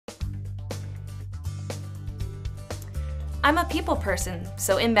I'm a people person,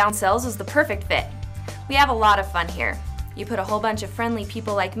 so inbound sales was the perfect fit. We have a lot of fun here. You put a whole bunch of friendly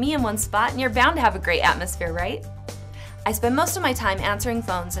people like me in one spot and you're bound to have a great atmosphere, right? I spend most of my time answering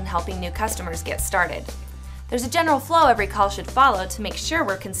phones and helping new customers get started. There's a general flow every call should follow to make sure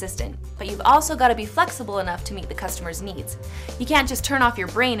we're consistent, but you've also got to be flexible enough to meet the customer's needs. You can't just turn off your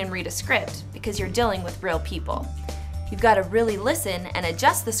brain and read a script, because you're dealing with real people. You've got to really listen and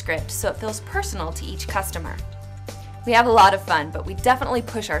adjust the script so it feels personal to each customer. We have a lot of fun, but we definitely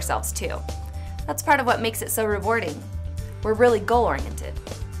push ourselves too. That's part of what makes it so rewarding. We're really goal-oriented.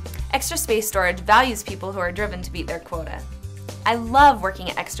 Extra Space Storage values people who are driven to beat their quota. I love working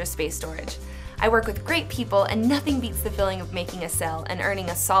at Extra Space Storage. I work with great people and nothing beats the feeling of making a sale and earning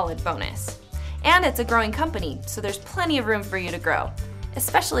a solid bonus. And it's a growing company, so there's plenty of room for you to grow,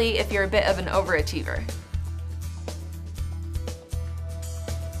 especially if you're a bit of an overachiever.